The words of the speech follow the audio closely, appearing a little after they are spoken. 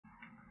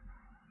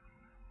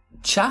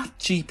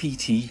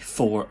ChatGPT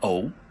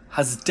 4.0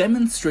 has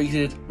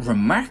demonstrated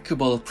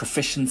remarkable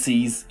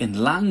proficiencies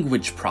in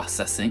language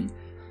processing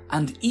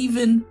and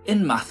even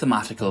in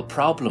mathematical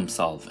problem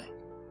solving.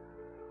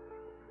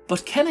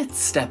 But can it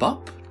step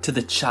up to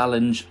the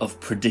challenge of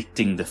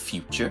predicting the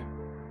future?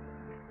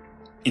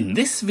 In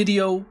this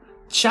video,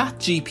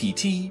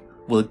 ChatGPT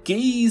will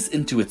gaze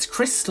into its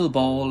crystal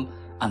ball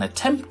and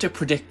attempt to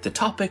predict the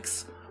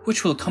topics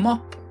which will come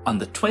up on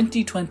the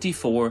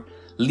 2024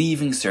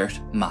 Leaving Cert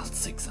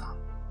Maths exam.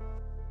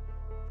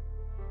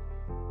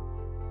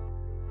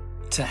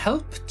 To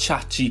help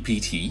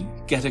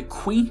ChatGPT get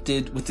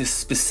acquainted with the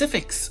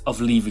specifics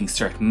of Leaving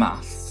Cert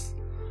Maths,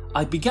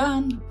 I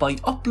began by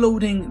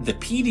uploading the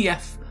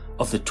PDF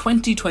of the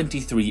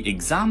 2023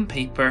 exam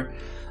paper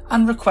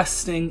and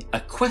requesting a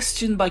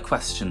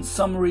question-by-question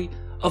summary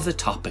of the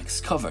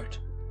topics covered.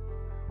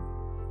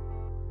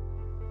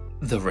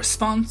 The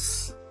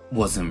response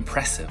was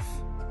impressive.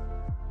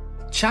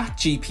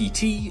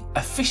 ChatGPT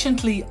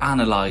efficiently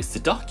analysed the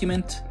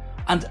document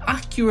and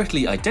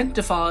accurately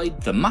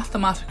identified the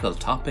mathematical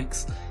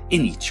topics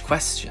in each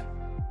question.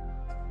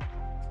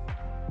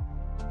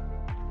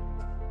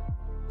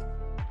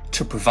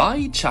 To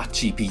provide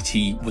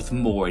ChatGPT with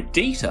more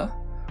data,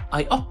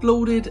 I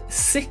uploaded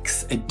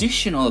 6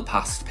 additional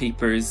past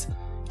papers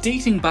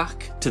dating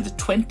back to the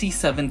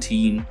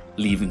 2017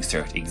 Leaving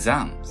Cert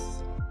exams.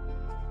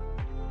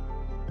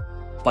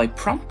 By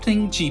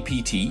prompting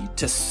GPT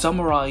to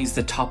summarise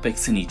the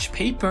topics in each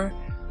paper,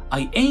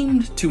 I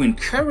aimed to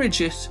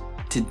encourage it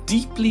to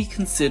deeply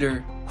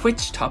consider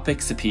which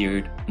topics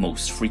appeared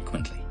most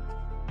frequently.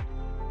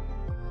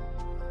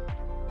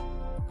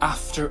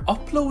 After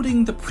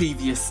uploading the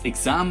previous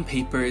exam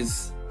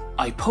papers,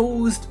 I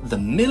posed the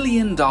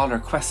million-dollar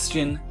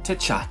question to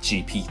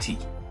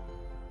ChatGPT.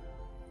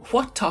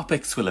 What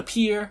topics will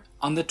appear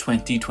on the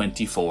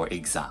 2024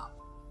 exam?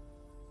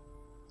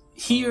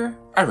 Here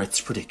are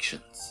its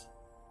predictions.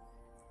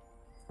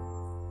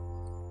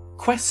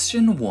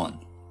 Question 1.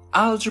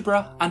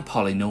 Algebra and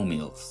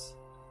polynomials.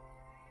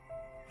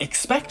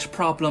 Expect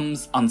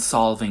problems on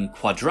solving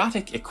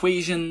quadratic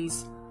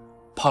equations,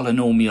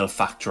 polynomial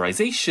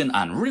factorization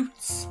and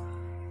roots,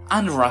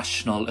 and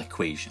rational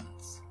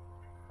equations.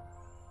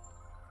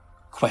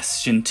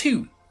 Question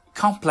 2.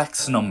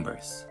 Complex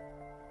numbers.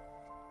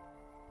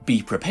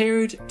 Be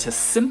prepared to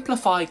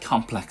simplify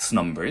complex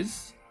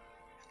numbers,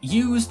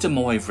 use de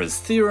Moivre's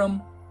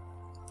theorem,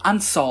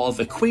 and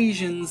solve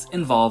equations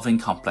involving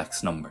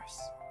complex numbers.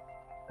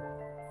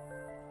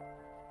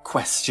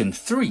 Question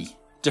 3.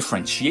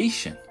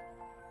 Differentiation.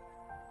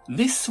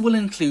 This will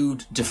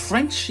include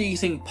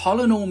differentiating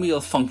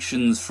polynomial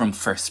functions from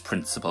first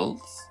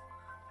principles,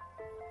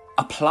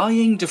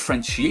 applying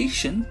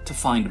differentiation to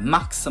find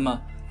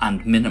maxima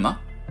and minima,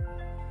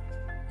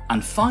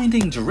 and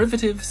finding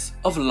derivatives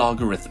of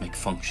logarithmic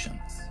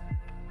functions.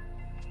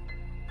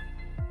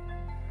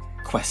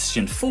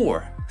 Question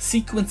 4.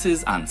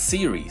 Sequences and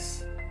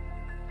series.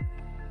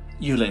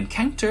 You'll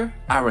encounter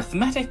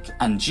arithmetic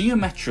and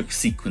geometric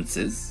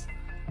sequences,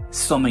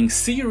 summing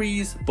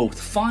series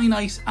both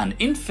finite and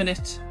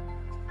infinite,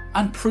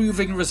 and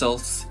proving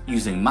results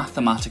using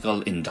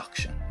mathematical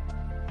induction.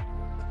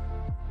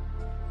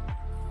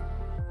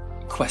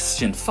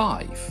 Question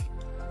 5.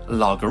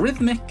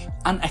 Logarithmic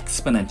and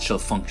exponential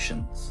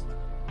functions.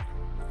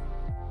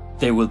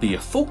 There will be a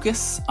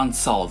focus on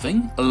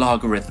solving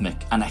logarithmic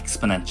and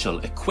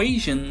exponential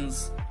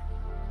equations,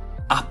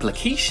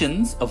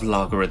 applications of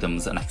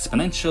logarithms and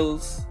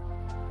exponentials,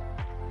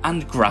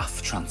 and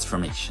graph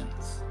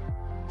transformations.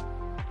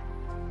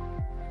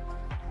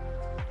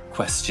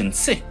 Question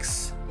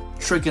 6.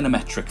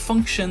 Trigonometric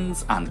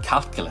functions and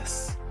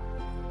calculus.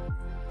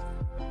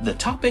 The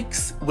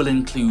topics will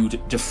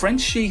include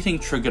differentiating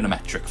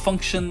trigonometric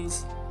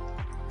functions,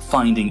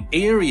 finding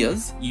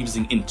areas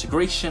using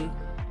integration,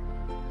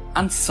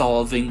 and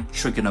solving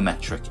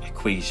trigonometric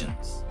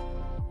equations.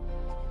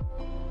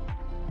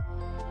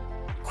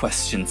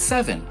 Question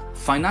 7.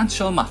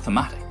 Financial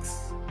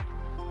mathematics.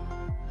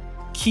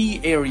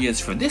 Key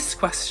areas for this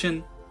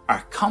question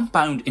are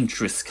compound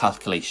interest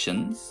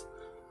calculations,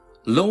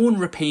 loan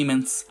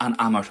repayments and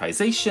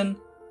amortization,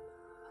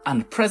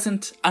 and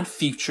present and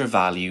future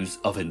values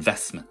of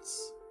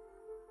investments.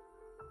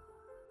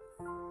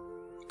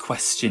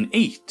 Question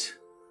 8.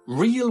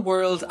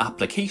 Real-world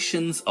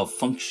applications of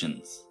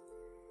functions.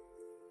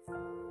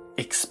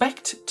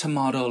 Expect to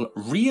model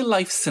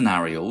real-life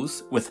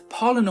scenarios with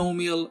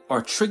polynomial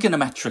or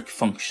trigonometric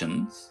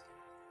functions,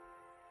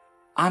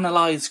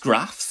 analyse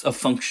graphs of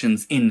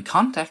functions in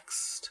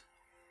context,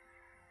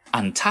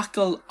 and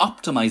tackle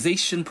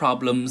optimization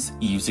problems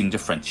using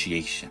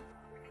differentiation.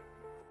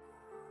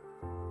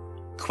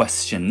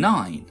 Question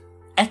 9.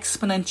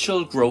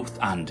 Exponential growth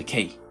and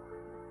decay.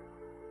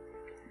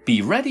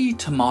 Be ready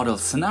to model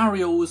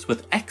scenarios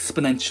with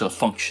exponential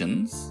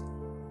functions,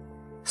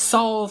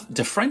 solve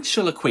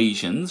differential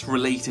equations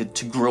related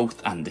to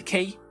growth and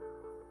decay,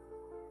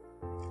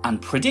 and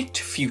predict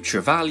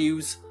future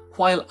values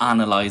while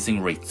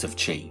analysing rates of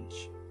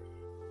change.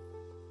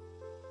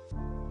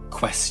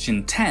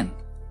 Question 10.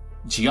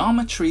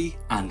 geometry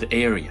and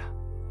area.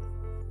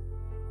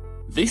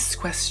 This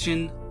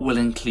question will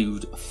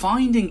include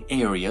finding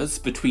areas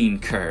between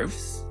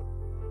curves,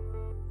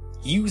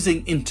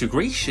 using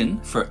integration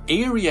for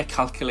area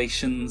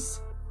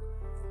calculations,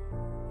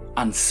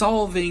 and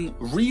solving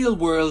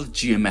real-world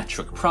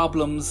geometric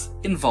problems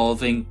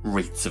involving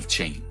rates of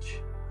change.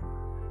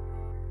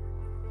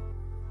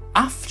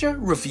 After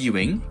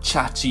reviewing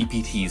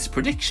ChatGPT's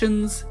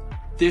predictions,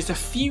 there's a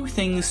few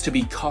things to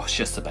be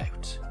cautious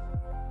about.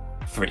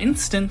 For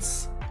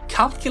instance,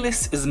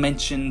 calculus is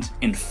mentioned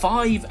in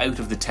 5 out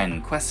of the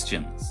 10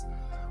 questions,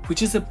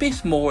 which is a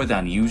bit more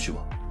than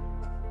usual.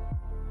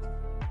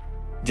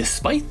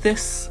 Despite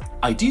this,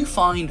 I do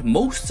find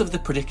most of the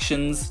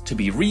predictions to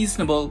be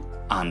reasonable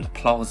and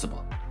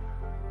plausible.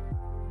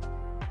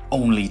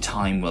 Only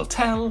time will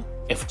tell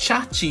if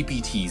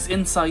ChatGPT's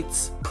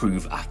insights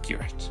prove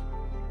accurate.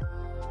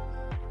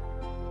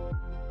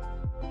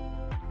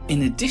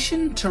 In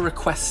addition to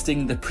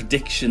requesting the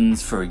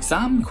predictions for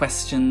exam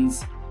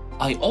questions,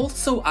 I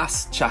also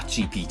asked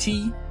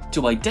ChatGPT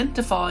to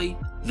identify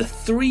the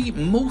 3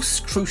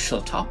 most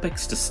crucial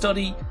topics to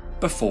study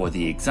before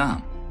the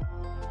exam.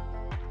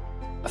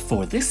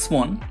 For this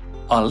one,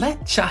 I'll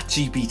let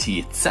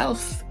ChatGPT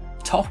itself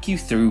talk you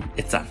through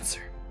its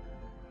answer.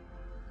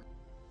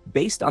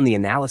 Based on the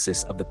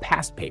analysis of the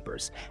past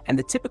papers and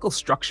the typical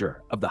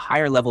structure of the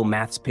higher level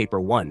maths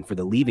paper 1 for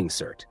the Leaving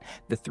Cert,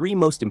 the 3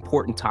 most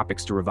important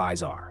topics to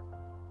revise are: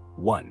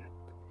 1.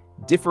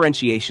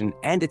 Differentiation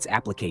and its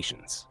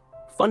applications.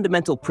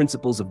 Fundamental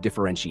principles of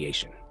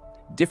differentiation.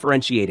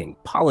 Differentiating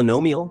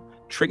polynomial,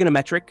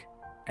 trigonometric,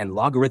 and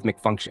logarithmic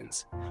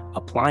functions.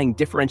 Applying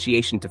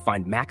differentiation to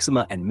find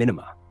maxima and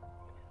minima.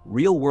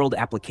 Real-world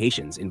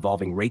applications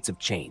involving rates of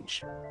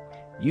change.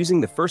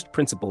 Using the first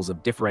principles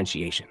of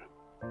differentiation.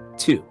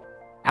 2.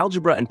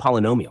 Algebra and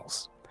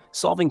polynomials.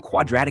 Solving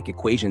quadratic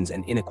equations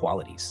and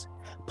inequalities.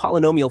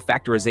 Polynomial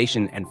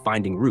factorization and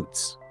finding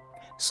roots.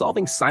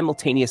 Solving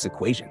simultaneous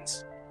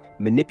equations.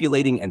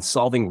 Manipulating and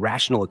solving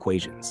rational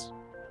equations.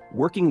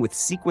 Working with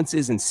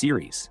sequences and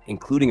series,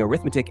 including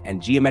arithmetic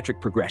and geometric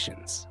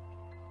progressions.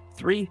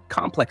 3.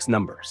 Complex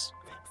numbers.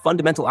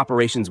 Fundamental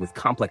operations with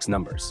complex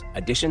numbers.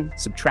 Addition,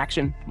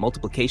 subtraction,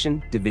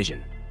 multiplication,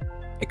 division.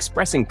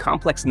 Expressing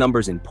complex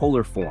numbers in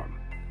polar form.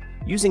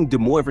 Using de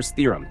Moivre's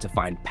theorem to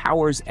find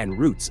powers and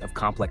roots of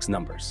complex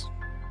numbers.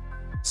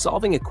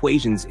 Solving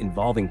equations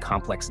involving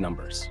complex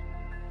numbers.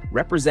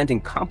 Representing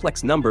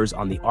complex numbers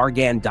on the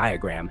Argand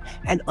diagram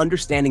and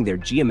understanding their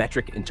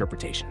geometric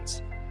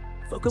interpretations.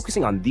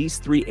 Focusing on these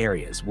 3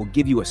 areas will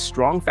give you a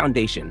strong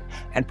foundation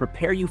and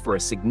prepare you for a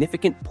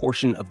significant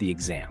portion of the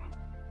exam.